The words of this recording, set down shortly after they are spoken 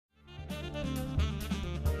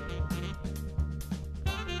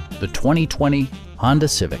the 2020 Honda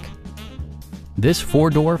Civic. This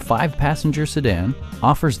four-door, five-passenger sedan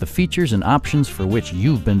offers the features and options for which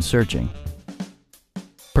you've been searching.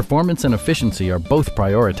 Performance and efficiency are both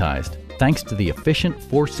prioritized thanks to the efficient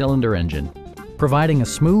four-cylinder engine, providing a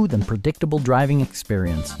smooth and predictable driving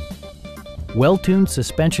experience. Well-tuned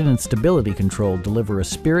suspension and stability control deliver a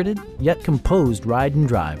spirited yet composed ride and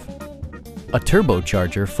drive. A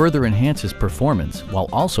turbocharger further enhances performance while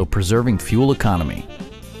also preserving fuel economy.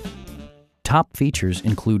 Top features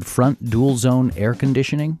include front dual-zone air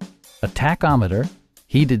conditioning, a tachometer,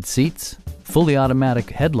 heated seats, fully automatic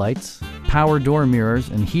headlights, power door mirrors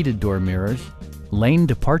and heated door mirrors, lane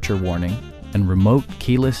departure warning, and remote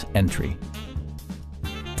keyless entry.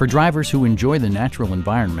 For drivers who enjoy the natural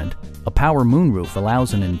environment, a power moonroof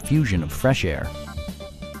allows an infusion of fresh air.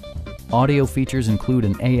 Audio features include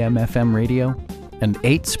an AM/FM radio and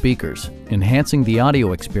 8 speakers, enhancing the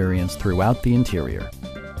audio experience throughout the interior.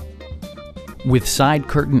 With side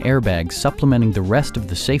curtain airbags supplementing the rest of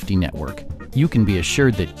the safety network, you can be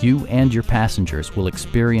assured that you and your passengers will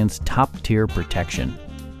experience top-tier protection.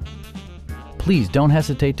 Please don't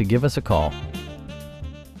hesitate to give us a call.